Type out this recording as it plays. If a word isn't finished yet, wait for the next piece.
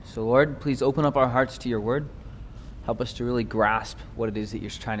So Lord, please open up our hearts to your word. Help us to really grasp what it is that you're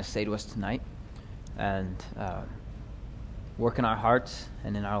trying to say to us tonight, and work in our hearts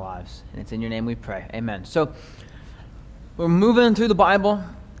and in our lives. And it's in your name we pray. Amen. So we're moving through the Bible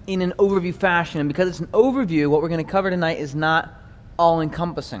in an overview fashion, and because it's an overview, what we're going to cover tonight is not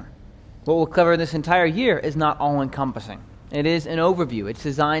all-encompassing. What we'll cover this entire year is not all-encompassing. It is an overview. It's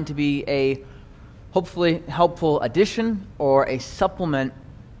designed to be a hopefully helpful addition or a supplement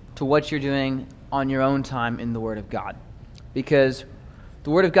to what you're doing on your own time in the Word of God. Because the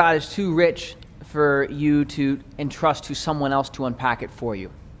Word of God is too rich for you to entrust to someone else to unpack it for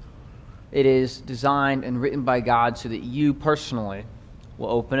you. It is designed and written by God so that you personally will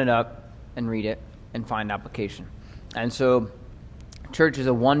open it up and read it and find application. And so church is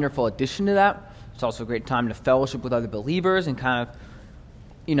a wonderful addition to that. It's also a great time to fellowship with other believers and kind of,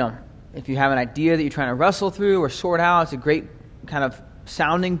 if you have an idea that you're trying to wrestle through or sort out, it's a great kind of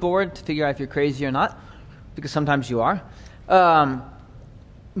sounding board to figure out if you're crazy or not, because sometimes you are.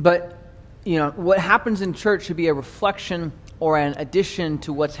 But what happens in church should be a reflection or an addition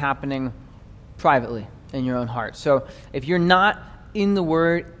to what's happening privately in your own heart. So if you're not in the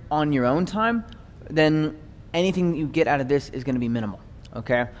Word on your own time, then anything that you get out of this is going to be minimal,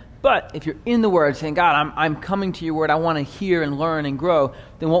 okay? But if you're in the Word saying, God, I'm coming to your Word, I want to hear and learn and grow,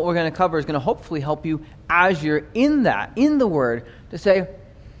 then what we're going to cover is going to hopefully help you as you're in the Word, to say,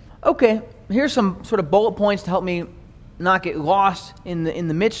 okay, here's some sort of bullet points to help me not get lost in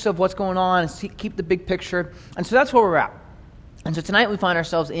the midst of what's going on and keep the big picture. And so that's where we're at. And so tonight we find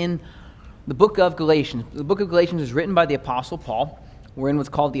ourselves in the book of Galatians. The book of Galatians is written by the Apostle Paul. We're in what's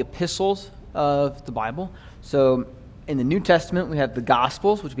called the epistles of the Bible. So in the New Testament, we have the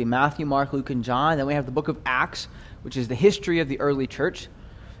Gospels, which would be Matthew, Mark, Luke, and John. Then we have the book of Acts, which is the history of the early church.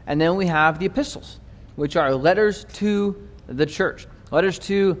 And then we have the epistles, which are letters to the church, letters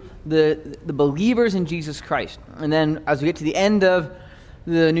to the believers in Jesus Christ. And then as we get to the end of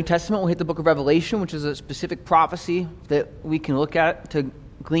the New Testament, we'll hit the book of Revelation, which is a specific prophecy that we can look at to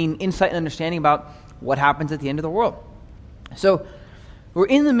glean insight and understanding about what happens at the end of the world. So we're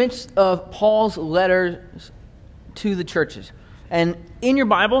in the midst of Paul's letters to the churches. And in your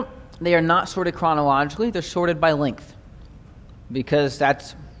Bible, they are not sorted chronologically. They're sorted by length, because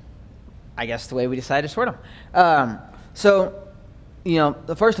that's, I guess, the way we decided to sort them.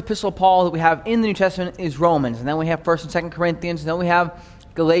 The first epistle of Paul that we have in the New Testament is Romans, and then we have 1st and 2nd Corinthians, and then we have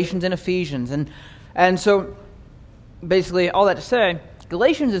Galatians and Ephesians. And so basically all that to say,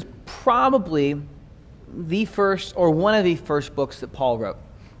 Galatians is probably the first or one of the first books that Paul wrote.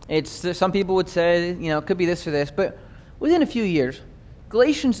 Some people would say, it could be this or this, but within a few years,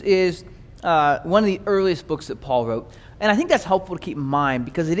 Galatians is one of the earliest books that Paul wrote. And I think that's helpful to keep in mind,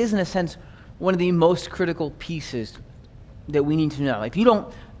 because it is, in a sense, one of the most critical pieces that we need to know. If you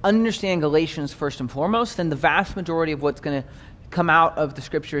don't understand Galatians first and foremost, then the vast majority of what's going to come out of the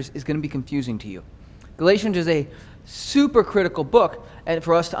Scriptures is going to be confusing to you. Galatians is a super critical book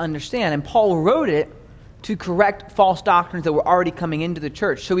for us to understand, and Paul wrote it to correct false doctrines that were already coming into the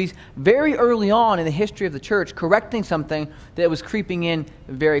church. So he's very early on in the history of the church correcting something that was creeping in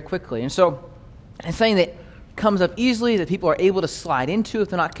very quickly. And so it's something that comes up easily, that people are able to slide into if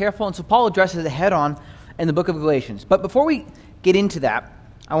they're not careful. And so Paul addresses it head on in the book of Galatians. But before we get into that,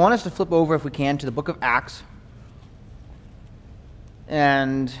 I want us to flip over, if we can, to the book of Acts.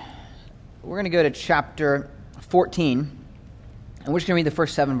 And we're going to go to chapter 14, and we're just going to read the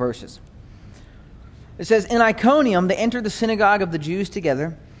first 7 verses. It says, "In Iconium they entered the synagogue of the Jews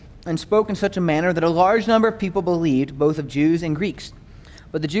together, and spoke in such a manner that a large number of people believed, both of Jews and Greeks.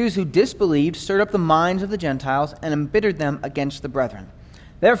 But the Jews who disbelieved stirred up the minds of the Gentiles and embittered them against the brethren.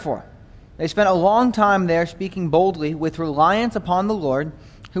 Therefore they spent a long time there, speaking boldly with reliance upon the Lord,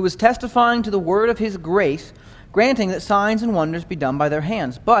 who was testifying to the word of his grace, granting that signs and wonders be done by their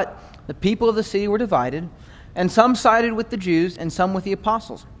hands. But the people of the city were divided, and some sided with the Jews and some with the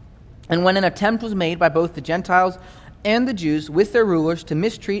apostles. And when an attempt was made by both the Gentiles and the Jews with their rulers to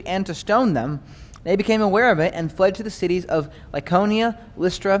mistreat and to stone them, they became aware of it and fled to the cities of Lycaonia,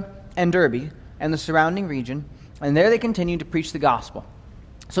 Lystra, and Derbe, and the surrounding region, and there they continued to preach the gospel."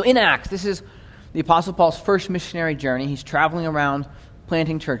 So in Acts, this is the Apostle Paul's first missionary journey. He's traveling around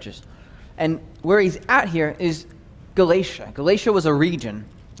planting churches. And where he's at here is Galatia. Galatia was a region,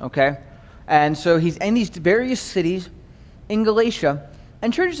 okay? And so he's in these various cities in Galatia,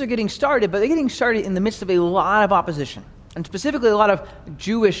 and churches are getting started, but they're getting started in the midst of a lot of opposition, and specifically a lot of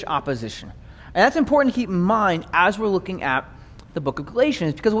Jewish opposition. And that's important to keep in mind as we're looking at the book of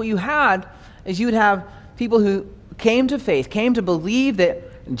Galatians, because what you had is you would have people who came to faith, came to believe that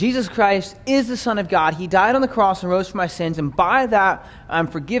Jesus Christ is the Son of God. He died on the cross and rose for my sins, and by that I'm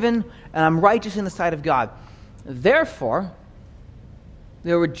forgiven and I'm righteous in the sight of God. Therefore,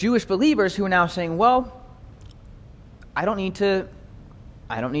 there were Jewish believers who were now saying, well, I don't need to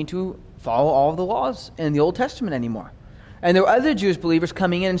follow all of the laws in the Old Testament anymore. And there were other Jewish believers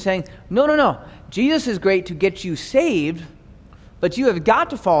coming in and saying, no, Jesus is great to get you saved, but you have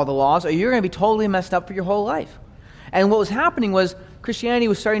got to follow the laws or you're going to be totally messed up for your whole life. And what was happening was Christianity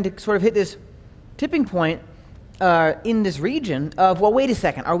was starting to sort of hit this tipping point in this region of, well, wait a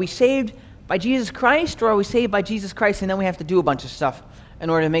second, are we saved by Jesus Christ or are we saved by Jesus Christ and then we have to do a bunch of stuff in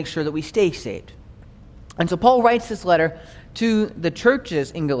order to make sure that we stay saved? And so Paul writes this letter to the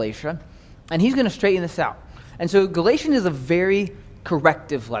churches in Galatia, and he's going to straighten this out. And so Galatians is a very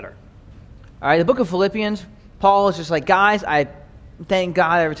corrective letter. All right, the book of Philippians, Paul is just like, guys, I thank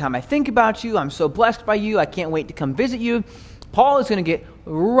God every time I think about you. I'm so blessed by you. I can't wait to come visit you. Paul is going to get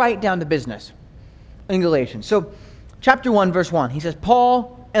right down to business in Galatians. So chapter 1, verse 1, he says,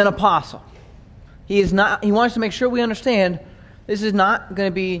 Paul, an apostle. He wants to make sure we understand this is not going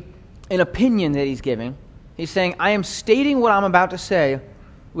to be an opinion that he's giving. He's saying, I am stating what I'm about to say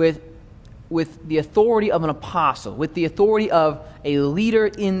with the authority of an apostle, with the authority of a leader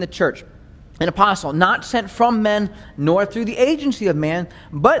in the church. An apostle, not sent from men, nor through the agency of man,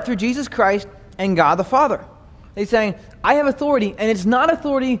 but through Jesus Christ and God the Father. He's saying, I have authority, and it's not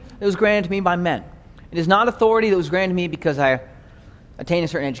authority that was granted to me by men. It is not authority that was granted to me because I attained a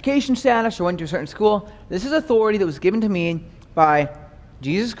certain education status or went to a certain school. This is authority that was given to me by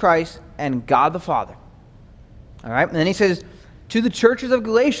Jesus Christ and God the Father. All right, and then he says, to the churches of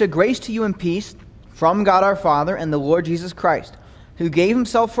Galatia, grace to you and peace from God our Father and the Lord Jesus Christ, who gave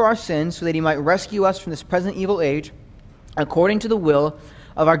himself for our sins so that he might rescue us from this present evil age, according to the will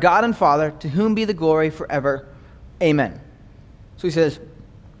of our God and Father, to whom be the glory forever. Amen. So he says,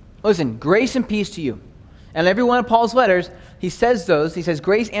 listen, grace and peace to you. And every one of Paul's letters, he says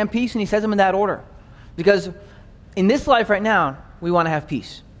grace and peace, and he says them in that order. Because in this life right now, we want to have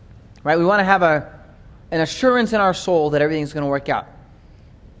peace. Right? We want to have an assurance in our soul that everything's going to work out.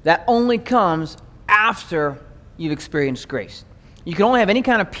 That only comes after you've experienced grace. You can only have any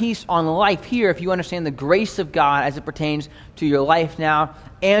kind of peace on life here if you understand the grace of God as it pertains to your life now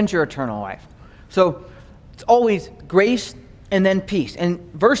and your eternal life. So it's always grace and then peace. And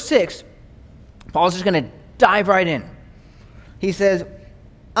verse 6, Paul's just going to dive right in. He says,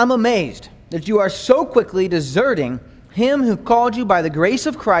 I'm amazed that you are so quickly deserting him who called you by the grace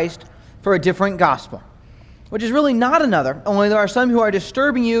of Christ for a different gospel, which is really not another, only there are some who are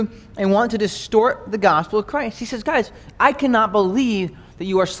disturbing you and want to distort the gospel of Christ. He says, guys, I cannot believe that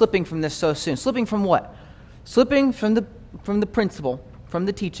you are slipping from this so soon. Slipping from what? Slipping from the principle, from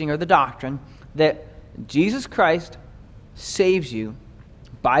the teaching or the doctrine that Jesus Christ saves you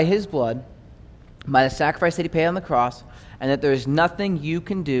by his blood, by the sacrifice that he paid on the cross, and that there is nothing you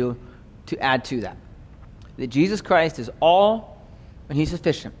can do to add to that. That Jesus Christ is all and he's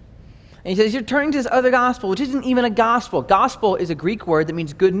sufficient. And he says, you're turning to this other gospel, which isn't even a gospel. Gospel is a Greek word that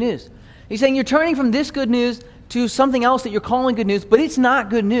means good news. He's saying you're turning from this good news to something else that you're calling good news, but it's not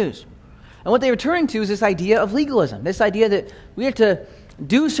good news. And what they're returning to is this idea of legalism, this idea that we have to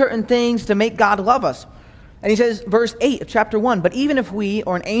do certain things to make God love us. And he says, verse 8 of chapter 1, but even if we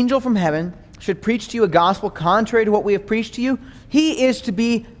or an angel from heaven should preach to you a gospel contrary to what we have preached to you, he is to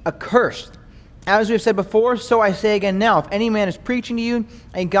be accursed. As we have said before, so I say again now, if any man is preaching to you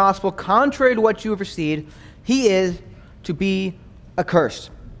a gospel contrary to what you have received, he is to be accursed.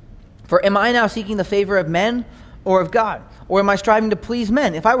 For am I now seeking the favor of men or of God? Or am I striving to please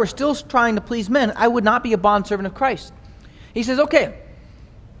men? If I were still trying to please men, I would not be a bondservant of Christ. He says, okay,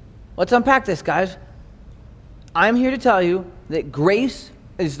 let's unpack this, guys. I'm here to tell you that grace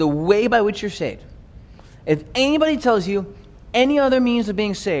is the way by which you're saved. If anybody tells you any other means of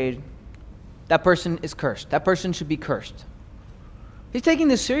being saved, that person is cursed. That person should be cursed. He's taking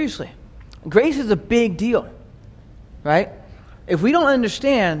this seriously. Grace is a big deal, right? If we don't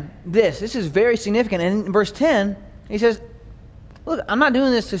understand this is very significant. And in verse 10, he says, look, I'm not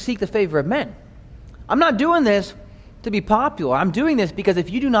doing this to seek the favor of men. I'm not doing this to be popular. I'm doing this because if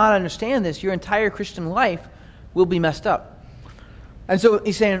you do not understand this, your entire Christian life will be messed up. And so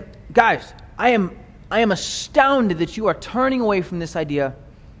he's saying, guys, I am astounded that you are turning away from this idea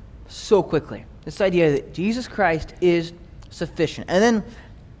so quickly. This idea that Jesus Christ is sufficient. And then,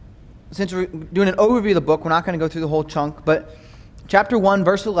 since we're doing an overview of the book, we're not going to go through the whole chunk, but chapter 1,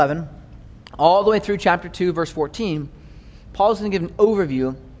 verse 11, all the way through chapter 2, verse 14, Paul's going to give an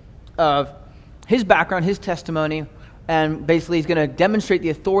overview of his background, his testimony, and basically he's going to demonstrate the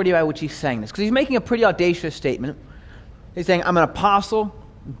authority by which he's saying this. Because he's making a pretty audacious statement. He's saying, I'm an apostle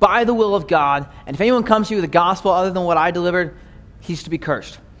by the will of God, and if anyone comes to you with a gospel other than what I delivered, he's to be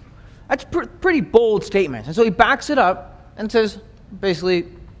cursed. That's a pretty bold statement. And so he backs it up and says, basically,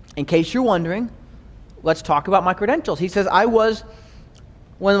 in case you're wondering, let's talk about my credentials. He says, I was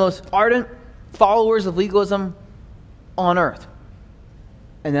one of the most ardent followers of legalism on earth.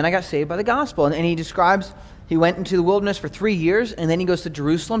 And then I got saved by the gospel. And he describes, he went into the wilderness for 3 years, and then he goes to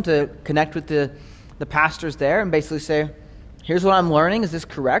Jerusalem to connect with the pastors there and basically say, here's what I'm learning. Is this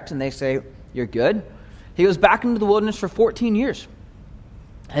correct? And they say, you're good. He goes back into the wilderness for 14 years.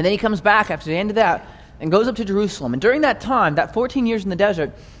 And then he comes back after the end of that and goes up to Jerusalem. And during that time, that 14 years in the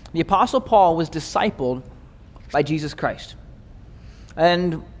desert, the Apostle Paul was discipled by Jesus Christ.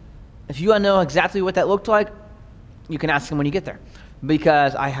 And if you want to know exactly what that looked like, you can ask him when you get there,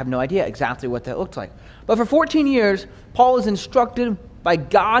 because I have no idea exactly what that looked like. But for 14 years, Paul is instructed by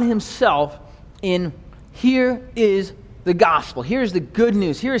God himself in, here is the gospel. Here is the good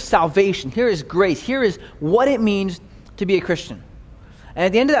news. Here is salvation. Here is grace. Here is what it means to be a Christian. And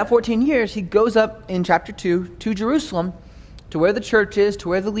at the end of that 14 years, he goes up in chapter 2 to Jerusalem, to where the church is, to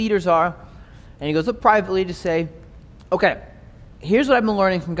where the leaders are, and he goes up privately to say, okay, here's what I've been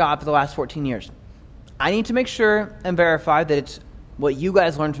learning from God for the last 14 years. I need to make sure and verify that it's what you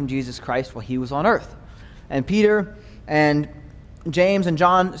guys learned from Jesus Christ while he was on earth. And Peter and James and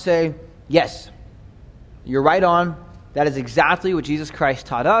John say, yes, you're right on. That is exactly what Jesus Christ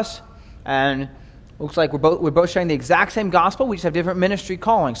taught us. And looks like we're both sharing the exact same gospel. We just have different ministry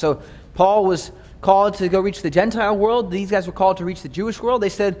callings. So Paul was called to go reach the Gentile world. These guys were called to reach the Jewish world. They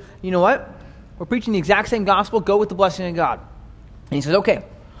said, you know what? We're preaching the exact same gospel. Go with the blessing of God. And he says, okay.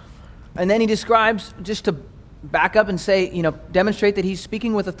 And then he describes, just to back up and say, demonstrate that he's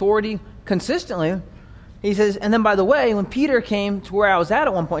speaking with authority consistently. He says, and then by the way, when Peter came to where I was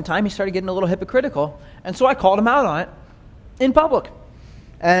at one point in time, he started getting a little hypocritical. And so I called him out on it in public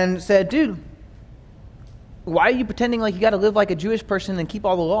and said, dude, why are you pretending like you got to live like a Jewish person and keep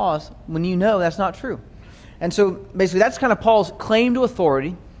all the laws when you know that's not true? And so basically that's kind of Paul's claim to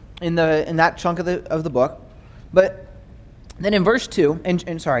authority in that chunk of the book. But then in verse 2,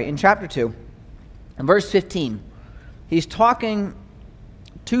 in chapter 2, in verse 15, he's talking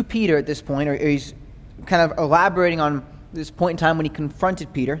to Peter at this point, or he's kind of elaborating on this point in time when he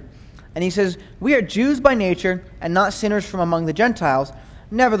confronted Peter. And he says, we are Jews by nature and not sinners from among the Gentiles.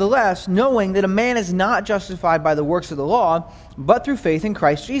 Nevertheless, knowing that a man is not justified by the works of the law, but through faith in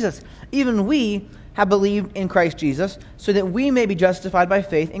Christ Jesus. Even we have believed in Christ Jesus, so that we may be justified by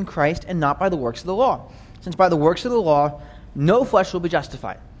faith in Christ and not by the works of the law. Since by the works of the law, no flesh will be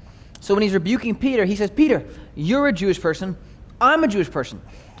justified. So when he's rebuking Peter, he says, Peter, you're a Jewish person. I'm a Jewish person.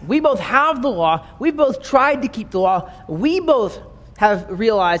 We both have the law. We both tried to keep the law. We both have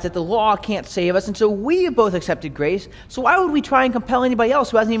realized that the law can't save us, and so we have both accepted grace. So why would we try and compel anybody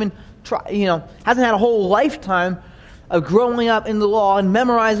else who hasn't even hasn't had a whole lifetime of growing up in the law and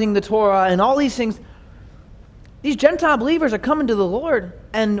memorizing the Torah and all these things? These Gentile believers are coming to the Lord,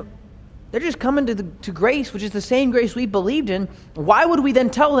 and they're just coming to grace, which is the same grace we believed in. Why would we then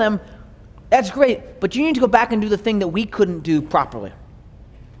tell them, that's great, but you need to go back and do the thing that we couldn't do properly?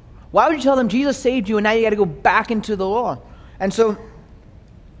 Why would you tell them Jesus saved you and now you got to go back into the law? And so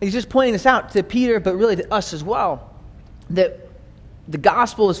he's just pointing this out to Peter, but really to us as well, that the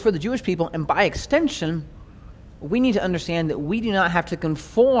gospel is for the Jewish people, and by extension, we need to understand that we do not have to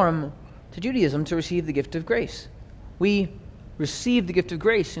conform to Judaism to receive the gift of grace. We receive the gift of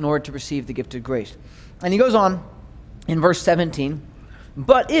grace in order to receive the gift of grace. And he goes on in verse 17,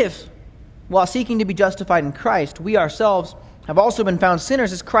 but if, while seeking to be justified in Christ, we ourselves have also been found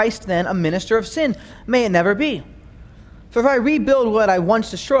sinners, is Christ then a minister of sin? May it never be. For if I rebuild what I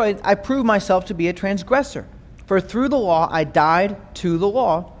once destroyed, I prove myself to be a transgressor. For through the law I died to the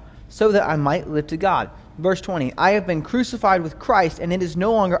law, so that I might live to God. Verse 20, I have been crucified with Christ, and it is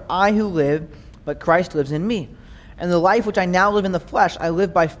no longer I who live, but Christ lives in me. And the life which I now live in the flesh, I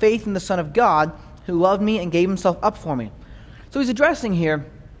live by faith in the Son of God, who loved me and gave himself up for me. So he's addressing here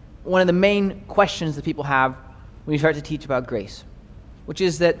one of the main questions that people have when you start to teach about grace, which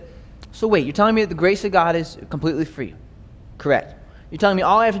is that, so wait, you're telling me that the grace of God is completely free? Correct. You're telling me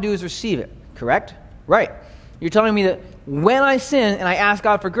all I have to do is receive it? Correct? Right. You're telling me that when I sin and I ask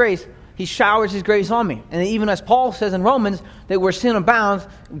God for grace, he showers his grace on me. And even as Paul says in Romans, that where sin abounds,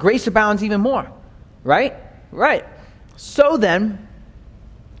 grace abounds even more. Right? Right. So then,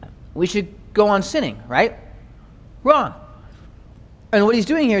 we should go on sinning, right? Wrong. And what he's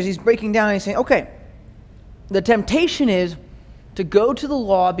doing here is he's breaking down and he's saying, okay, the temptation is to go to the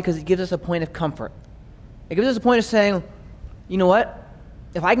law because it gives us a point of comfort. It gives us a point of saying, you know what?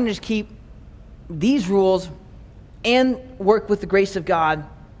 If I can just keep these rules, and work with the grace of God,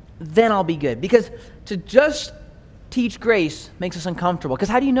 then I'll be good. Because to just teach grace makes us uncomfortable. Because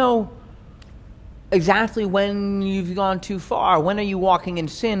how do you know exactly when you've gone too far? When are you walking in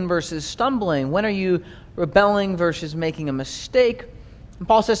sin versus stumbling? When are you rebelling versus making a mistake? And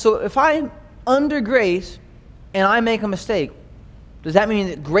Paul says, so if I'm under grace and I make a mistake, does that mean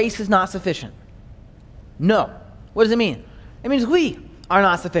that grace is not sufficient? No. What does it mean? It means we are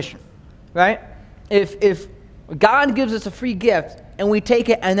not sufficient, right? If God gives us a free gift and we take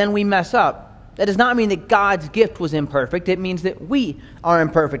it and then we mess up, that does not mean that God's gift was imperfect. It means that we are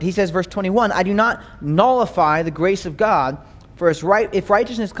imperfect. He says, verse 21, I do not nullify the grace of God, for if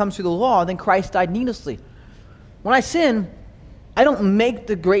righteousness comes through the law, then Christ died needlessly. When I sin, I don't make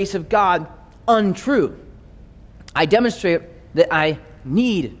the grace of God untrue. I demonstrate that I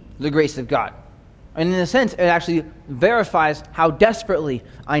need the grace of God. And in a sense, it actually verifies how desperately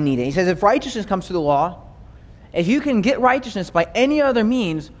I need it. He says, if righteousness comes through the law, if you can get righteousness by any other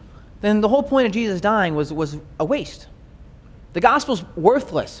means, then the whole point of Jesus dying was a waste. The gospel's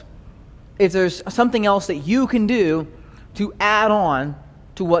worthless if there's something else that you can do to add on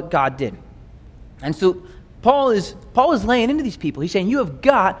to what God did. And so Paul is laying into these people. He's saying, you have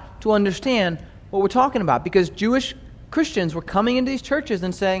got to understand what we're talking about, because Jewish Christians were coming into these churches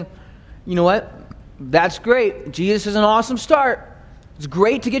and saying, you know what? That's great. Jesus is an awesome start. It's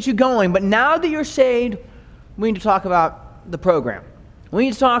great to get you going. But now that you're saved, we need to talk about the program. We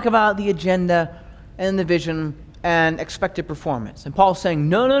need to talk about the agenda and the vision and expected performance. And Paul's saying,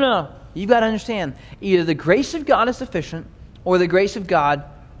 no. You've got to understand, either the grace of God is sufficient or the grace of God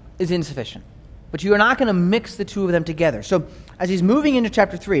is insufficient. But you are not going to mix the two of them together. So as he's moving into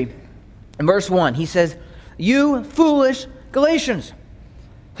chapter 3, in verse 1, he says, you foolish Galatians,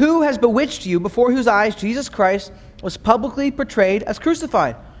 who has bewitched you, before whose eyes Jesus Christ was publicly portrayed as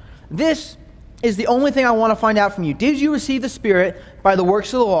crucified? This is the only thing I want to find out from you. Did you receive the Spirit by the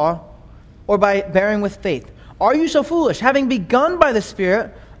works of the law or by bearing with faith? Are you so foolish? Having begun by the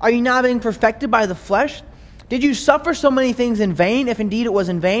Spirit, are you now being perfected by the flesh? Did you suffer so many things in vain, if indeed it was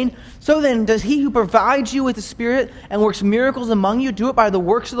in vain? So then, does he who provides you with the Spirit and works miracles among you do it by the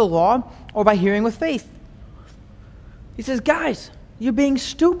works of the law or by hearing with faith? He says, guys, you're being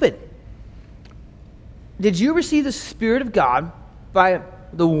stupid. Did you receive the Spirit of God by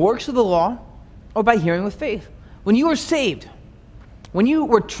the works of the law or by hearing with faith? When you were saved, when you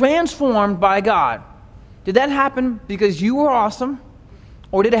were transformed by God, did that happen because you were awesome?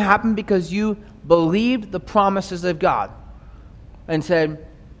 Or did it happen because you believed the promises of God and said,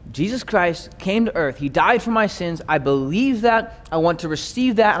 Jesus Christ came to earth, he died for my sins, I believe that, I want to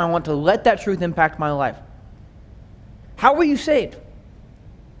receive that, and I want to let that truth impact my life? How were you saved?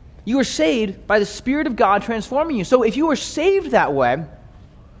 You were saved by the Spirit of God transforming you. So if you were saved that way,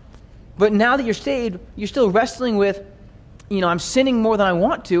 but now that you're saved, you're still wrestling with, I'm sinning more than I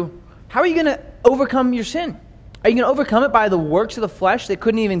want to, how are you going to overcome your sin? Are you going to overcome it by the works of the flesh that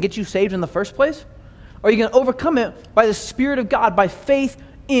couldn't even get you saved in the first place? Or are you going to overcome it by the Spirit of God, by faith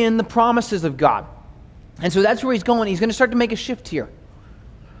in the promises of God? And so that's where he's going. He's going to start to make a shift here.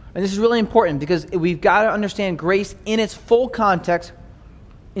 And this is really important because we've got to understand grace in its full context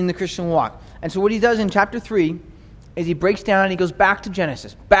in the Christian walk. And so what he does in chapter 3 is he breaks down and he goes back to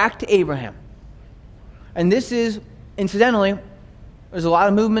Genesis, back to Abraham. And this is, incidentally, there's a lot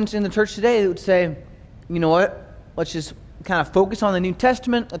of movements in the church today that would say, you know what? Let's just kind of focus on the New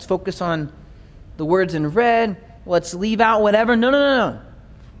Testament. Let's focus on the words in red. Let's leave out whatever. No.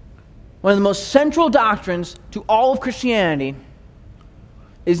 One of the most central doctrines to all of Christianity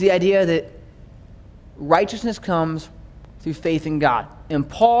is the idea that righteousness comes through faith in God. And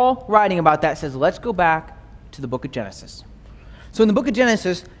Paul, writing about that, says, let's go back to the book of Genesis. So in the book of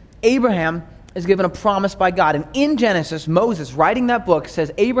Genesis, Abraham is given a promise by God. And in Genesis, Moses, writing that book,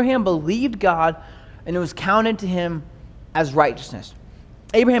 says Abraham believed God and it was counted to him as righteousness.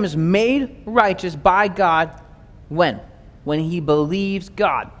 Abraham is made righteous by God when? When he believes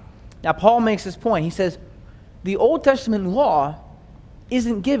God. Now, Paul makes this point. He says, the Old Testament law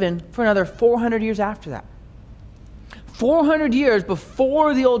isn't given for another 400 years after that. 400 years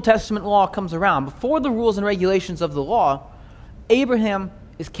before the Old Testament law comes around, before the rules and regulations of the law, Abraham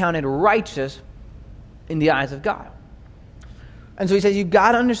is counted righteous in the eyes of God. And so he says, you've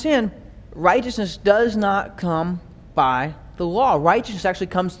got to understand, righteousness does not come by the law. Righteousness actually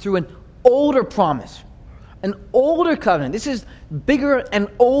comes through an older promise, an older covenant. This is bigger and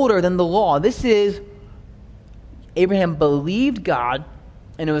older than the law. This is Abraham believed God,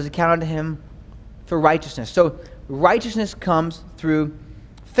 and it was accounted to him for righteousness. So righteousness comes through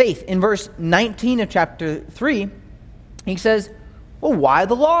faith. In verse 19 of chapter 3, he says, well, why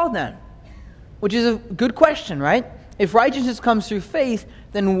the law then? which is a good question, right? If righteousness comes through faith,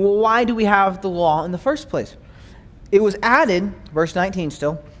 then why do we have the law in the first place? It was added, verse 19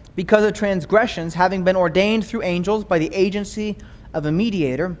 still, because of transgressions having been ordained through angels by the agency of a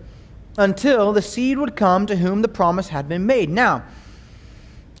mediator, until the seed would come to whom the promise had been made. Now,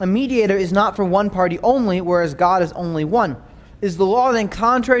 a mediator is not for one party only, whereas God is only one. Is the law then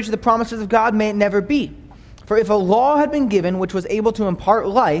contrary to the promises of God? May it never be. For if a law had been given which was able to impart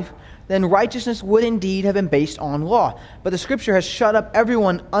life, then righteousness would indeed have been based on law. But the Scripture has shut up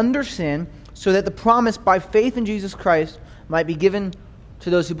everyone under sin, so that the promise by faith in Jesus Christ might be given to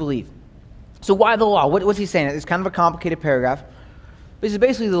those who believe. So why the law? What's he saying? It's kind of a complicated paragraph. But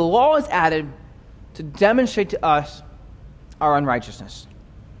basically, the law is added to demonstrate to us our unrighteousness.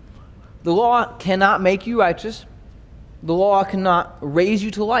 The law cannot make you righteous. The law cannot raise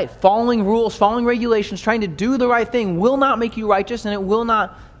you to life. Following rules, following regulations, trying to do the right thing will not make you righteous, and it will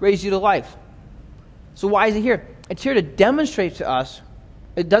not raise you to life. So why is it here? It's here to demonstrate to us.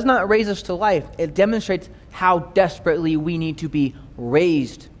 It does not raise us to life. It demonstrates how desperately we need to be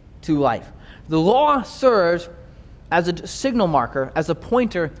raised to life. The law serves as a signal marker, as a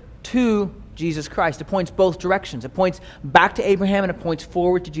pointer to Jesus Christ. It points both directions. It points back to Abraham and it points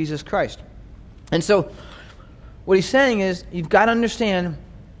forward to Jesus Christ. And so what he's saying is, you've got to understand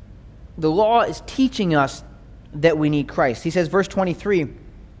the law is teaching us that we need Christ. He says, verse 23,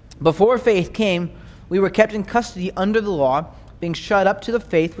 before faith came, we were kept in custody under the law, being shut up to the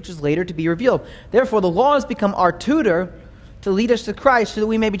faith which is later to be revealed. Therefore, the law has become our tutor to lead us to Christ so that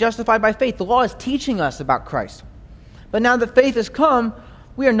we may be justified by faith. The law is teaching us about Christ. But now that faith has come,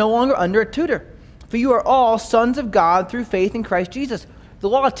 we are no longer under a tutor. For you are all sons of God through faith in Christ Jesus. The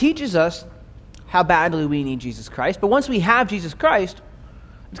law teaches us how badly we need Jesus Christ. But once we have Jesus Christ,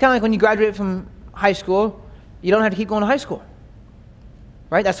 it's kind of like when you graduate from high school, you don't have to keep going to high school.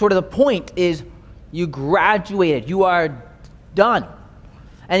 Right? That's sort of the point, is you graduated. You are done.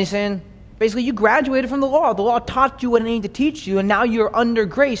 And he's saying, basically, you graduated from the law. The law taught you what it needed to teach you, and now you're under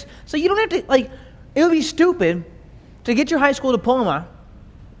grace. So you don't have to, it would be stupid to get your high school diploma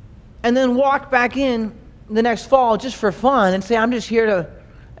and then walk back in the next fall just for fun and say, I'm just here to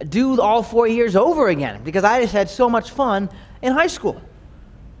do all 4 years over again because I just had so much fun in high school.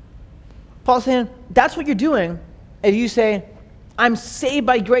 Paul's saying, that's what you're doing if you say, I'm saved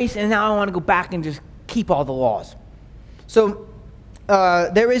by grace and now I want to go back and just keep all the laws. So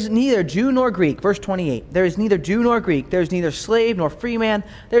there is neither Jew nor Greek, verse 28. There is neither Jew nor Greek. There is neither slave nor free man.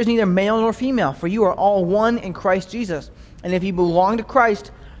 There is neither male nor female, for you are all one in Christ Jesus. And if you belong to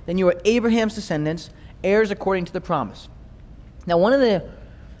Christ, then you are Abraham's descendants, heirs according to the promise. Now, one of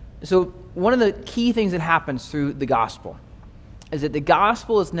the key things that happens through the gospel is that the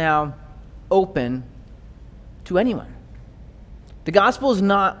gospel is now open to anyone. The gospel is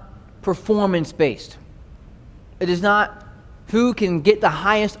not performance-based. It is not who can get the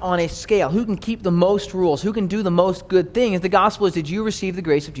highest on a scale, who can keep the most rules, who can do the most good things. The gospel is, did you receive the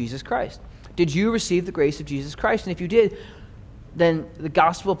grace of Jesus Christ? Did you receive the grace of Jesus Christ? And if you did, then the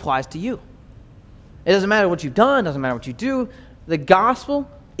gospel applies to you. It doesn't matter what you've done, it doesn't matter what you do. The gospel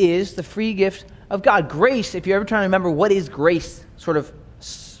is the free gift of God. Grace, if you're ever trying to remember what is grace, sort of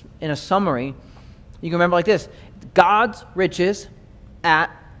in a summary, you can remember like this: God's riches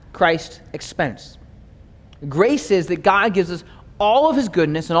at Christ's expense. Grace is that God gives us all of his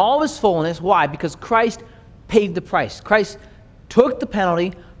goodness and all of his fullness. Why? Because Christ paid the price. Christ took the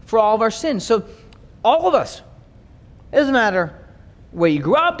penalty for all of our sins. So all of us, it doesn't matter where you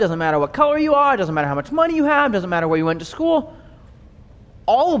grew up, doesn't matter what color you are, doesn't matter how much money you have, doesn't matter where you went to school,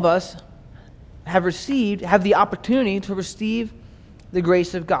 all of us have the opportunity to receive the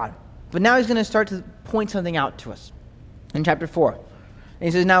grace of God. But now he's going to start to point something out to us in chapter 4. And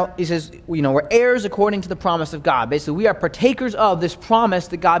he says, we're heirs according to the promise of God. Basically, we are partakers of this promise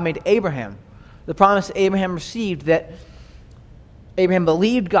that God made to Abraham. The promise that Abraham received, that Abraham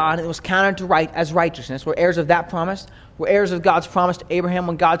believed God and it was counted as righteousness. We're heirs of that promise. We're heirs of God's promise to Abraham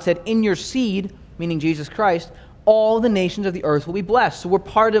when God said, in your seed, meaning Jesus Christ, all the nations of the earth will be blessed. So we're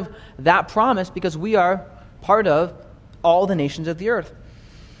part of that promise because we are part of all the nations of the earth.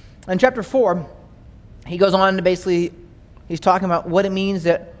 In chapter 4, he goes on to basically, he's talking about what it means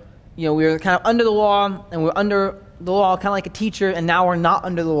that, we're kind of under the law, and we're under the law kind of like a teacher, and now we're not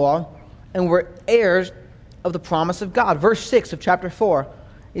under the law, and we're heirs of the promise of God. Verse 6 of chapter 4,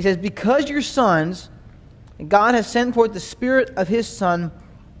 he says, because you're sons, God has sent forth the Spirit of his Son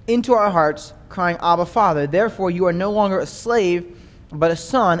into our hearts, crying, Abba, Father. Therefore, you are no longer a slave, but a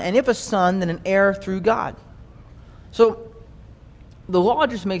son, and if a son, then an heir through God. So, the law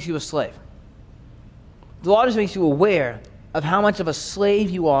just makes you a slave. The law just makes you aware of how much of a slave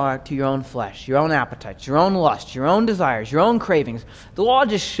you are to your own flesh, your own appetites, your own lusts, your own desires, your own cravings. The law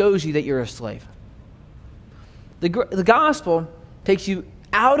just shows you that you're a slave. The gospel takes you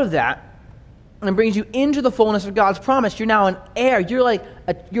out of that and brings you into the fullness of God's promise. You're now an heir.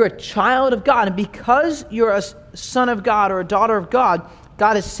 You're a child of God. And because you're a son of God or a daughter of God,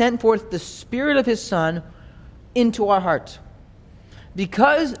 God has sent forth the Spirit of His Son into our hearts.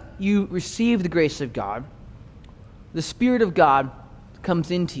 Because you receive the grace of God, the Spirit of God comes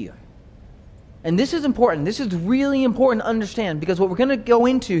into you. And this is important. This is really important to understand, because what we're going to go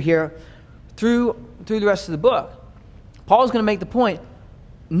into here through the rest of the book, Paul's going to make the point,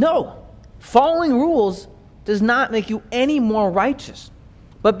 no, following rules does not make you any more righteous.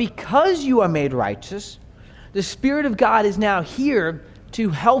 But because you are made righteous, the Spirit of God is now here to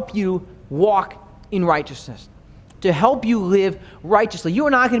help you walk in righteousness, to help you live righteously. You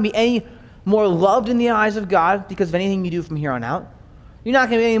are not going to be any more loved in the eyes of God because of anything you do from here on out. You're not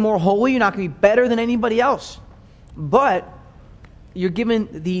going to be any more holy. You're not going to be better than anybody else. But you're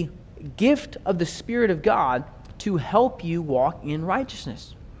given the gift of the Spirit of God to help you walk in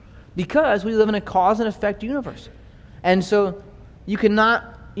righteousness, because we live in a cause and effect universe. And so you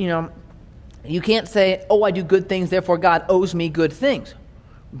cannot, you can't say, oh, I do good things, therefore God owes me good things.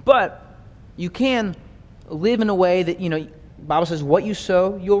 But you can live in a way that, the Bible says, what you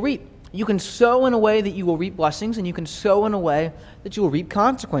sow, you'll reap. You can sow in a way that you will reap blessings, and you can sow in a way that you will reap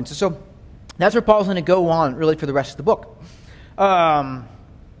consequences. So that's where Paul's going to go on, really, for the rest of the book.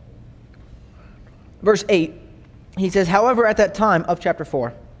 Verse 8, he says, however, at that time of chapter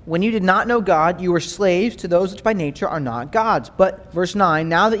 4, when you did not know God, you were slaves to those which by nature are not God's. But, verse 9,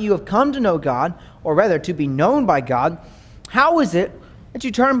 now that you have come to know God, or rather to be known by God, how is it that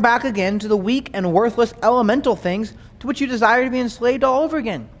you turn back again to the weak and worthless elemental things to which you desire to be enslaved all over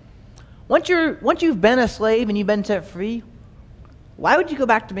again? Once you've been a slave and you've been set free, why would you go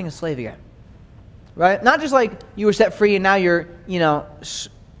back to being a slave again? Right? Not just like you were set free and now you're,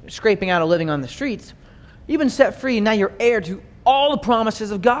 scraping out a living on the streets. You've been set free and now you're heir to all the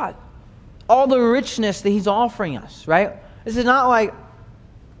promises of God, all the richness that He's offering us, right? This is not like,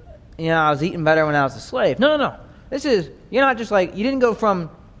 I was eating better when I was a slave. No. This is, you're not just like, you didn't go from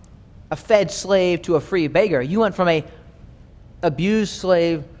a fed slave to a free beggar. You went from a abused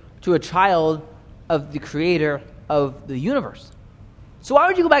slave to a child of the Creator of the universe. So why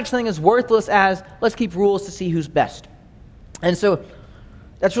would you go back to something as worthless as, let's keep rules to see who's best? And so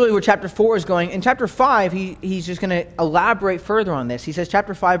that's really where chapter 4 is going. In chapter 5, he's just going to elaborate further on this. He says,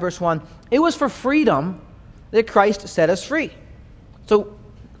 chapter 5, verse 1, it was for freedom that Christ set us free. So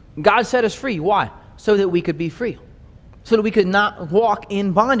God set us free. Why? So that we could be free. So that we could not walk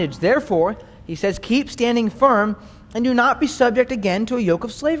in bondage. Therefore, he says, keep standing firm and do not be subject again to a yoke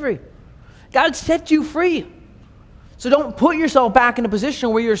of slavery. God set you free. So don't put yourself back in a position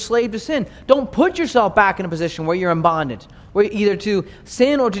where you're a slave to sin. Don't put yourself back in a position where you're in bondage, where either to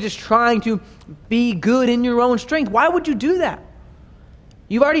sin or to just trying to be good in your own strength. Why would you do that?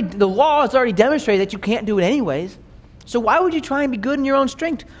 The law has already demonstrated that you can't do it anyways. So why would you try and be good in your own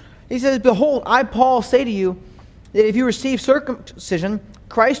strength? He says, behold, I, Paul, say to you that if you receive circumcision,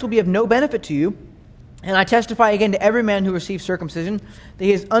 Christ will be of no benefit to you. And I testify again to every man who receives circumcision that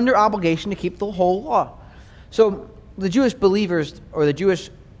he is under obligation to keep the whole law. So the Jewish believers, or the Jewish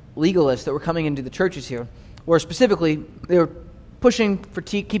legalists that were coming into the churches here, were specifically, they were pushing for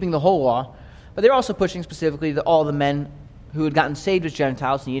keeping the whole law, but they're also pushing specifically that all the men who had gotten saved as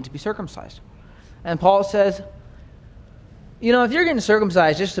Gentiles needed to be circumcised. And Paul says, if you're getting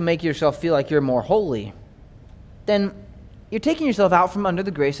circumcised just to make yourself feel like you're more holy, then you're taking yourself out from under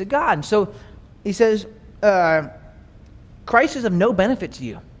the grace of God. And so he says, Christ is of no benefit to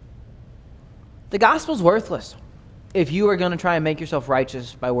you. The gospel's worthless if you are going to try and make yourself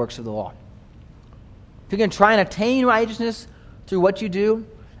righteous by works of the law. If you're going to try and attain righteousness through what you do,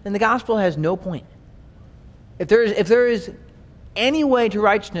 then the gospel has no point. If there is any way to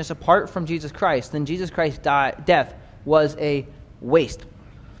righteousness apart from Jesus Christ, then Jesus Christ's death was a waste.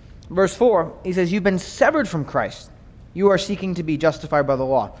 Verse 4, he says, you've been severed from Christ. You are seeking to be justified by the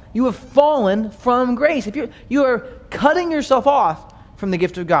law. You have fallen from grace. You are cutting yourself off from the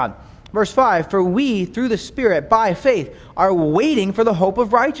gift of God. Verse 5, for we, through the Spirit, by faith, are waiting for the hope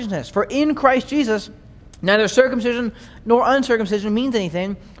of righteousness. For in Christ Jesus, neither circumcision nor uncircumcision means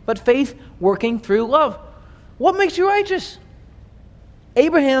anything, but faith working through love. What makes you righteous?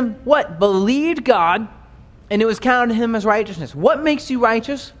 Abraham, what? Believed God, and it was counted to him as righteousness. What makes you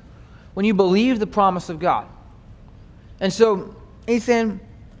righteous? When you believe the promise of God. And so he's saying,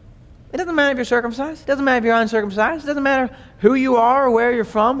 it doesn't matter if you're circumcised. It doesn't matter if you're uncircumcised. It doesn't matter who you are or where you're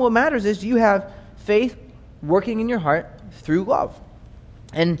from. What matters is you have faith working in your heart through love.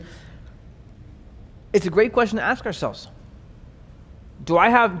 And it's a great question to ask ourselves. Do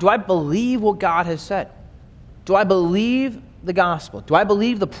I believe what God has said? Do I believe the gospel? Do I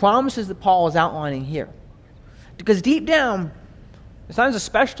believe the promises that Paul is outlining here? Because deep down, sometimes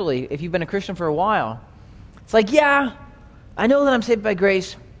especially if you've been a Christian for a while, it's like, yeah, I know that I'm saved by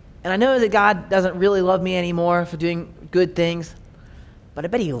grace, and I know that God doesn't really love me anymore for doing good things, but I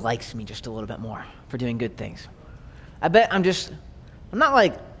bet he likes me just a little bit more for doing good things. I bet I'm not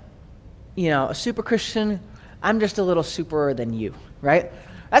like, a super Christian. I'm just a little superer than you, right?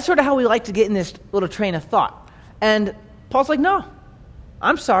 That's sort of how we like to get in this little train of thought. And Paul's like, no,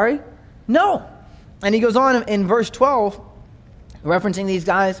 I'm sorry, no. And he goes on in verse 12, referencing these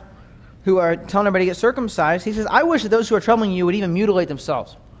guys who are telling everybody to get circumcised. He says, I wish that those who are troubling you would even mutilate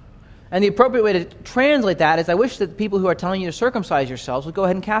themselves. And the appropriate way to translate that is, I wish that the people who are telling you to circumcise yourselves would go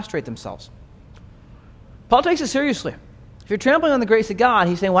ahead and castrate themselves. Paul takes it seriously. If you're trampling on the grace of God,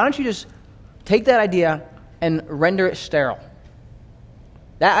 he's saying, why don't you just take that idea and render it sterile?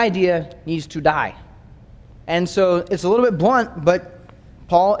 That idea needs to die. And so it's a little bit blunt, but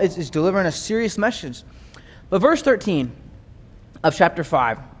Paul is delivering a serious message. But verse 13 of chapter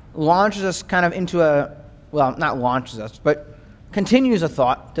 5 launches us kind of into not launches us, but continues a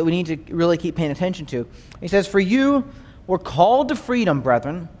thought that we need to really keep paying attention to. He says, for you were called to freedom,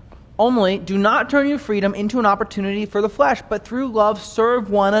 brethren, only do not turn your freedom into an opportunity for the flesh, but through love serve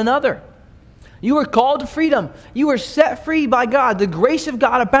one another. You were called to freedom. You were set free by God. The grace of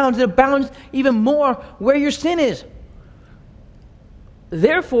God abounds. It abounds even more where your sin is.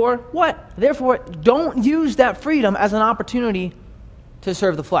 Therefore, what? Therefore, don't use that freedom as an opportunity to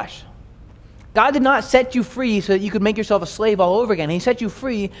serve the flesh. God did not set you free so that you could make yourself a slave all over again. He set you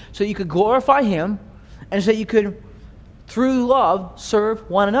free so that you could glorify Him and so that you could, through love, serve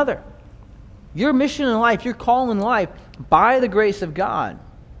one another. Your mission in life, your call in life, by the grace of God,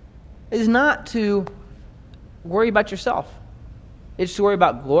 is not to worry about yourself. It's to worry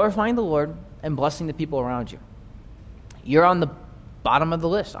about glorifying the Lord and blessing the people around you. You're on the bottom of the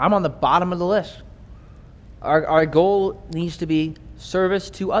list. I'm on the bottom of the list. Our goal needs to be service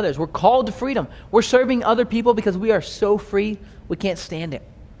to others. We're called to freedom. We're serving other people because we are so free, we can't stand it.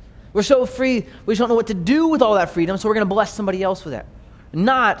 We're so free, we just don't know what to do with all that freedom, so we're going to bless somebody else with it.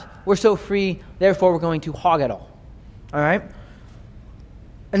 Not, we're so free, therefore we're going to hog it all. All right?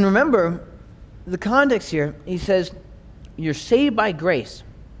 And remember, the context here, he says, you're saved by grace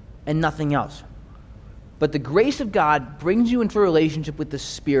and nothing else. But the grace of God brings you into a relationship with the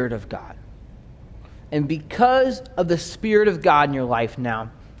Spirit of God. And because of the Spirit of God in your life now,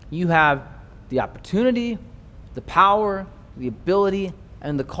 you have the opportunity, the power, the ability,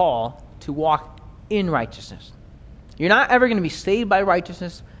 and the call to walk in righteousness. You're not ever going to be saved by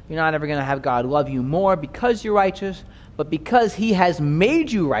righteousness. You're not ever going to have God love you more because you're righteous. But because He has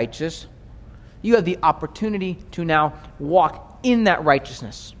made you righteous, you have the opportunity to now walk in that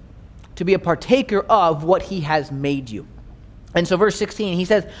righteousness, to be a partaker of what He has made you. And so verse 16, he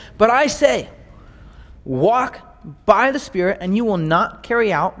says, but I say, walk by the Spirit, and you will not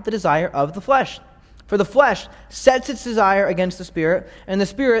carry out the desire of the flesh. For the flesh sets its desire against the Spirit, and the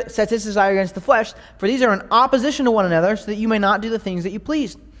Spirit sets its desire against the flesh. For these are in opposition to one another, so that you may not do the things that you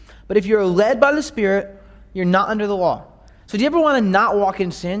please. But if you're led by the Spirit, you're not under the law. So do you ever want to not walk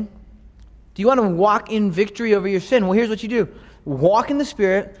in sin? Do you want to walk in victory over your sin? Well, here's what you do. Walk in the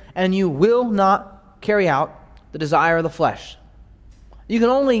Spirit, and you will not carry out the desire of the flesh. You can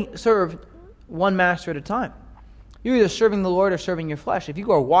only serve one master at a time. You're either serving the Lord or serving your flesh. If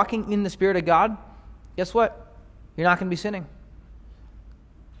you are walking in the Spirit of God, guess what? You're not going to be sinning.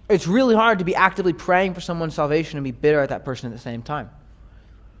 It's really hard to be actively praying for someone's salvation and be bitter at that person at the same time.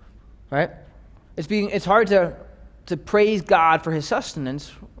 Right? It's hard to praise God for His sustenance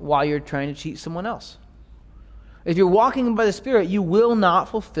while you're trying to cheat someone else. If you're walking by the Spirit, you will not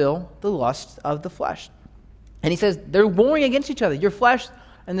fulfill the lusts of the flesh. And he says they're warring against each other. Your flesh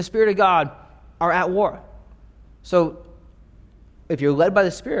and the Spirit of God are at war. So if you're led by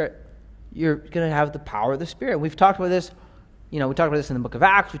the Spirit, you're going to have the power of the Spirit. We've talked about this. We talked about this in the book of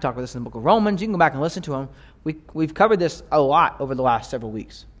Acts. We talked about this in the book of Romans. You can go back and listen to them. We've covered this a lot over the last several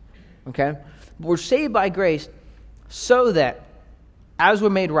weeks. Okay? But we're saved by grace so that as we're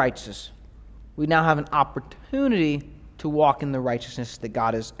made righteous, we now have an opportunity to walk in the righteousness that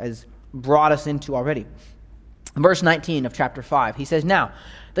God has brought us into already. Verse 19 of chapter 5, he says, now,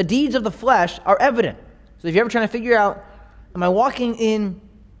 the deeds of the flesh are evident. So if you're ever trying to figure out, am I walking in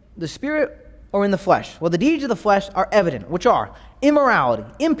the Spirit or in the flesh? Well, the deeds of the flesh are evident, which are immorality,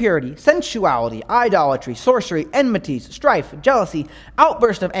 impurity, sensuality, idolatry, sorcery, enmities, strife, jealousy,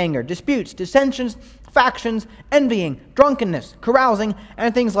 outburst of anger, disputes, dissensions, factions, envying, drunkenness, carousing,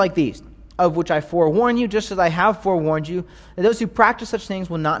 and things like these, of which I forewarn you, just as I have forewarned you, that those who practice such things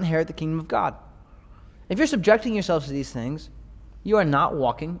will not inherit the kingdom of God. If you're subjecting yourselves to these things, you are not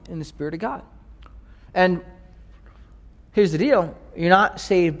walking in the Spirit of God. And here's the deal. You're not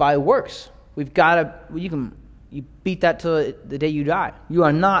saved by works. We've got to, you beat that till the day you die. You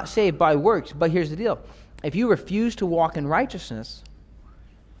are not saved by works. But here's the deal. If you refuse to walk in righteousness,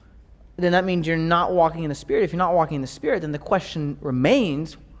 then that means you're not walking in the Spirit. If you're not walking in the Spirit, then the question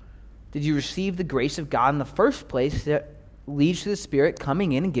remains, did you receive the grace of God in the first place that leads to the Spirit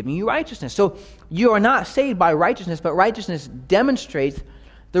coming in and giving you righteousness? So you are not saved by righteousness, but righteousness demonstrates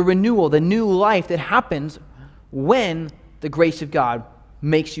the renewal, the new life that happens when the grace of God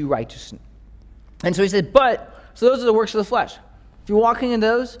makes you righteous. And so he said, so those are the works of the flesh. If you're walking in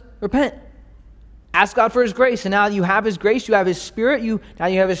those, repent. Ask God for his grace. And now you have his grace, you have his Spirit, now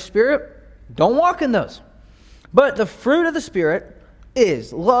you have his Spirit, don't walk in those. But the fruit of the Spirit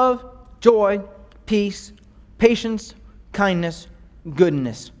is love, joy, peace, patience, kindness,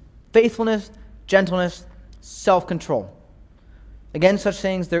 goodness, faithfulness, gentleness, self-control. Against such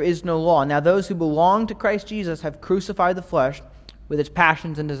things there is no law. Now those who belong to Christ Jesus have crucified the flesh with its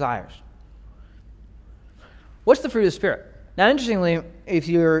passions and desires. What's the fruit of the Spirit? Now, interestingly, if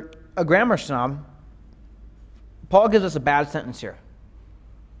you're a grammar snob, Paul gives us a bad sentence here.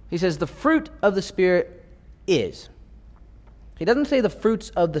 He says, the fruit of the Spirit is. He doesn't say the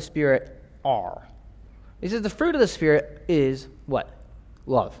fruits of the Spirit are. He says the fruit of the Spirit is what?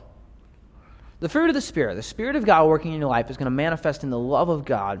 Love. The fruit of the Spirit of God working in your life is going to manifest in the love of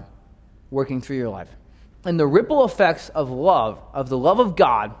God working through your life. And the ripple effects of the love of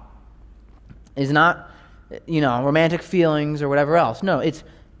God, is not, romantic feelings or whatever else. No, it's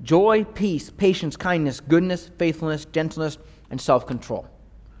joy, peace, patience, kindness, goodness, faithfulness, gentleness, and self-control.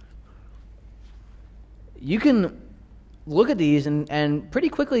 You can look at these and pretty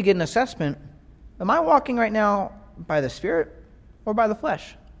quickly get an assessment. Am I walking right now by the Spirit or by the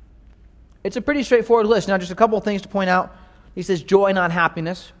flesh? It's a pretty straightforward list. Now, just a couple of things to point out. He says joy, not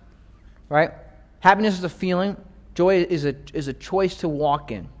happiness, right? Happiness is a feeling. Joy is a choice to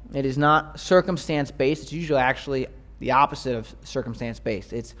walk in. It is not circumstance-based. It's usually actually the opposite of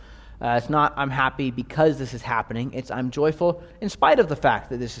circumstance-based. It's not I'm happy because this is happening. It's I'm joyful in spite of the fact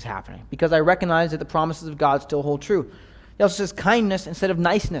that this is happening because I recognize that the promises of God still hold true. He also says kindness instead of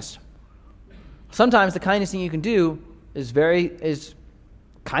niceness. Sometimes the kindest thing you can do is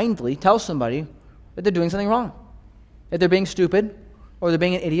kindly tell somebody that they're doing something wrong, that they're being stupid, or they're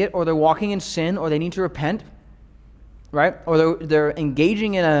being an idiot, or they're walking in sin, or they need to repent, right? Or they're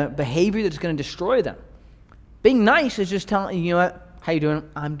engaging in a behavior that's going to destroy them. Being nice is just telling, you know what, how you doing?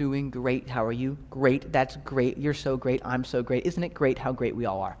 I'm doing great. How are you? Great. That's great. You're so great. I'm so great. Isn't it great how great we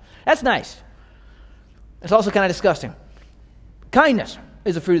all are? That's nice. It's also kind of disgusting. Kindness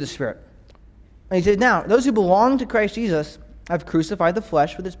is a fruit of the Spirit. And he says, now, those who belong to Christ Jesus have crucified the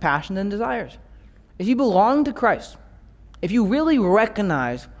flesh with its passions and desires. If you belong to Christ, if you really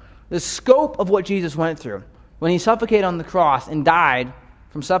recognize the scope of what Jesus went through when he suffocated on the cross and died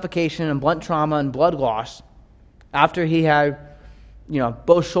from suffocation and blunt trauma and blood loss after he had,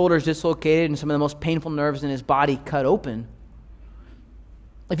 both shoulders dislocated and some of the most painful nerves in his body cut open,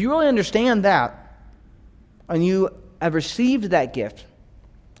 if you really understand that and you have received that gift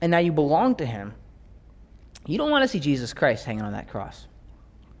and now you belong to him, you don't want to see Jesus Christ hanging on that cross.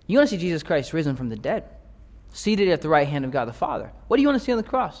 You want to see Jesus Christ risen from the dead, seated at the right hand of God the Father. What do you want to see on the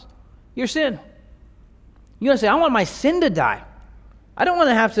cross? Your sin. You want to say, I want my sin to die. I don't want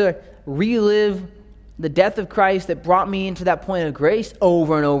to have to relive the death of Christ that brought me into that point of grace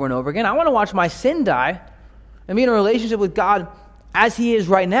over and over and over again. I want to watch my sin die and be in a relationship with God as he is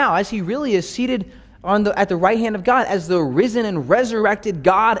right now, as he really is seated at the right hand of God as the risen and resurrected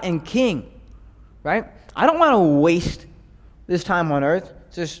God and King, right? I don't want to waste this time on earth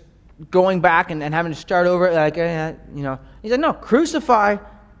just going back and having to start over. He said, no, crucify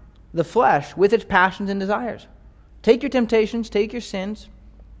the flesh with its passions and desires. Take your temptations, take your sins,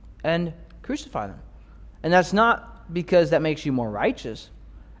 and crucify them. And that's not because that makes you more righteous.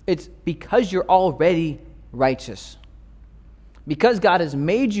 It's because you're already righteous. Because God has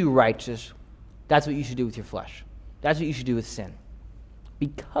made you righteous, that's what you should do with your flesh. That's what you should do with sin.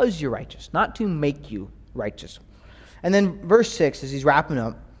 Because you're righteous, not to make you righteous. And then verse 6, as he's wrapping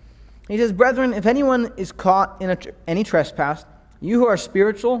up, he says, brethren, if anyone is caught in any trespass, you who are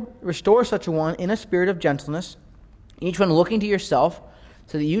spiritual, restore such a one in a spirit of gentleness, each one looking to yourself,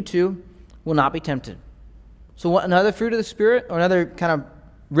 so that you too will not be tempted. So what, another fruit of the Spirit, or another kind of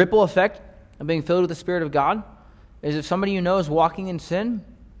ripple effect of being filled with the Spirit of God, is if somebody you know is walking in sin,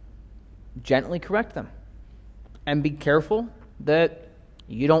 gently correct them. And be careful that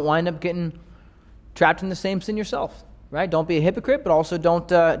you don't wind up getting trapped in the same sin yourself, right? Don't be a hypocrite, but also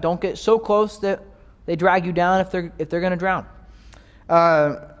don't get so close that they drag you down if they're going to drown.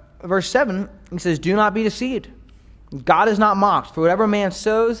 Verse 7, he says, "Do not be deceived. God is not mocked. For whatever man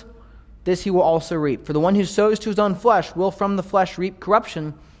sows, this he will also reap. For the one who sows to his own flesh will from the flesh reap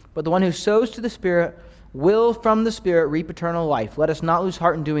corruption, but the one who sows to the Spirit will from the Spirit reap eternal life. Let us not lose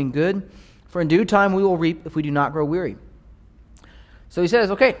heart in doing good, for in due time we will reap if we do not grow weary." So he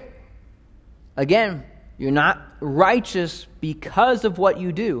says, okay, again, you're not righteous because of what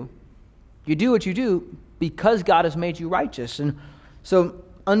you do. You do what you do because God has made you righteous. And so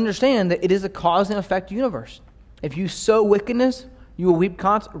understand that it is a cause and effect universe. If you sow wickedness, you will reap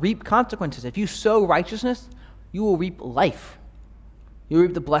consequences. If you sow righteousness, you will reap life. You will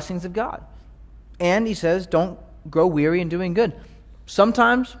reap the blessings of God. And he says, don't grow weary in doing good.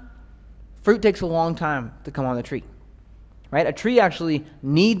 Sometimes fruit takes a long time to come on the tree. Right? A tree actually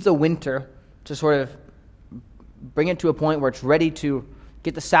needs a winter to sort of bring it to a point where it's ready to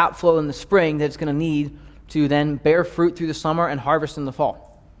get the sap flow in the spring that it's going to need to then bear fruit through the summer and harvest in the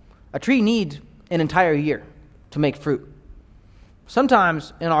fall. A tree needs an entire year to make fruit.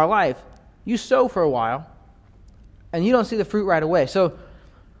 Sometimes in our life, you sow for a while and you don't see the fruit right away. So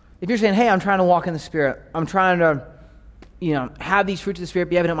if you're saying, hey, I'm trying to walk in the Spirit, I'm trying to, have these fruits of the Spirit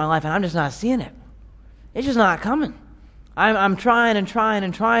be evident in my life, and I'm just not seeing it. It's just not coming. I'm trying, and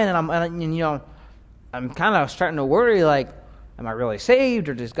I'm kind of starting to worry, like, am I really saved,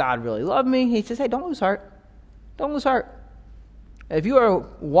 or does God really love me? He says, hey, don't lose heart. Don't lose heart. If you are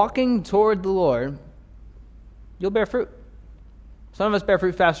walking toward the Lord, you'll bear fruit. Some of us bear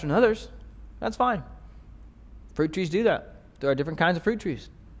fruit faster than others. That's fine. Fruit trees do that. There are different kinds of fruit trees,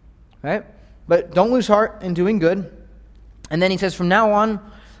 right? But don't lose heart in doing good. And then he says, from now on,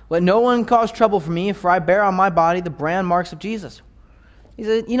 let no one cause trouble for me, for I bear on my body the brand marks of Jesus. He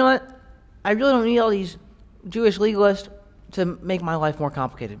said, you know what? I really don't need all these Jewish legalists to make my life more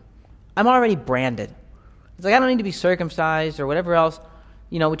complicated. I'm already branded. It's like I don't need to be circumcised or whatever else.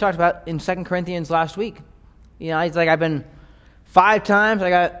 We talked about in 2 Corinthians last week. It's like I've been 5 times, I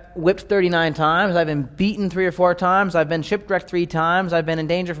got whipped 39 times, I've been beaten 3 or 4 times, I've been shipwrecked 3 times, I've been in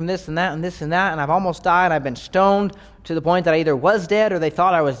danger from this and that and this and that, and I've almost died, I've been stoned to the point that I either was dead or they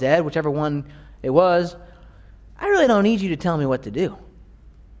thought I was dead, whichever one it was. I really don't need you to tell me what to do.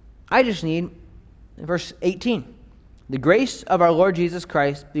 I just need, verse 18, the grace of our Lord Jesus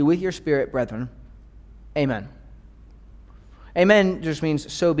Christ be with your spirit, brethren. Amen. Amen just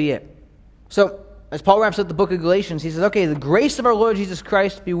means so be it. So, as Paul wraps up the book of Galatians, he says, okay, the grace of our Lord Jesus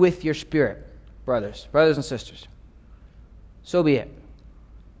Christ be with your spirit, brothers and sisters. So be it.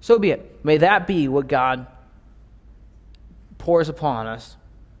 So be it. May that be what God pours upon us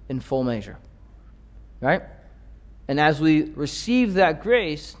in full measure. Right? And as we receive that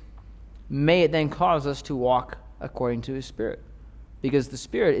grace, may it then cause us to walk according to His Spirit. Because the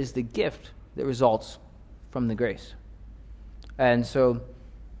Spirit is the gift that results from the grace. And so,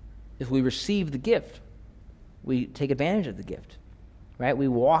 if we receive the gift, we take advantage of the gift, right? We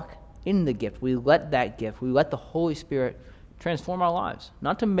walk in the gift. We let the Holy Spirit transform our lives,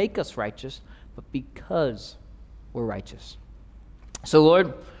 not to make us righteous, but because we're righteous. So,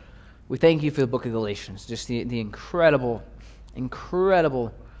 Lord, we thank you for the book of Galatians, just the incredible,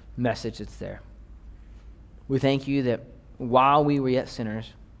 incredible message that's there. We thank you that while we were yet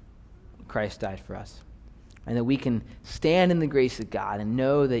sinners, Christ died for us. And that we can stand in the grace of God and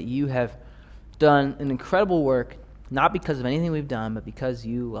know that you have done an incredible work, not because of anything we've done, but because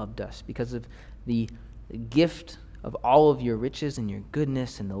you loved us, because of the gift of all of your riches and your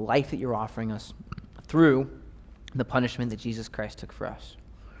goodness and the life that you're offering us through the punishment that Jesus Christ took for us.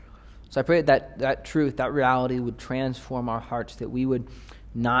 So I pray that truth, that reality would transform our hearts, that we would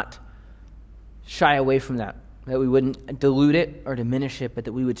not shy away from that we wouldn't dilute it or diminish it, but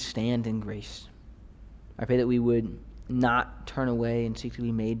that we would stand in grace. I pray that we would not turn away and seek to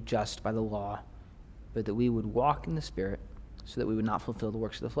be made just by the law, but that we would walk in the Spirit so that we would not fulfill the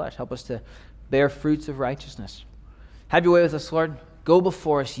works of the flesh. Help us to bear fruits of righteousness. Have your way with us, Lord. Go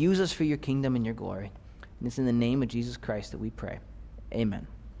before us. Use us for your kingdom and your glory. And it's in the name of Jesus Christ that we pray. Amen.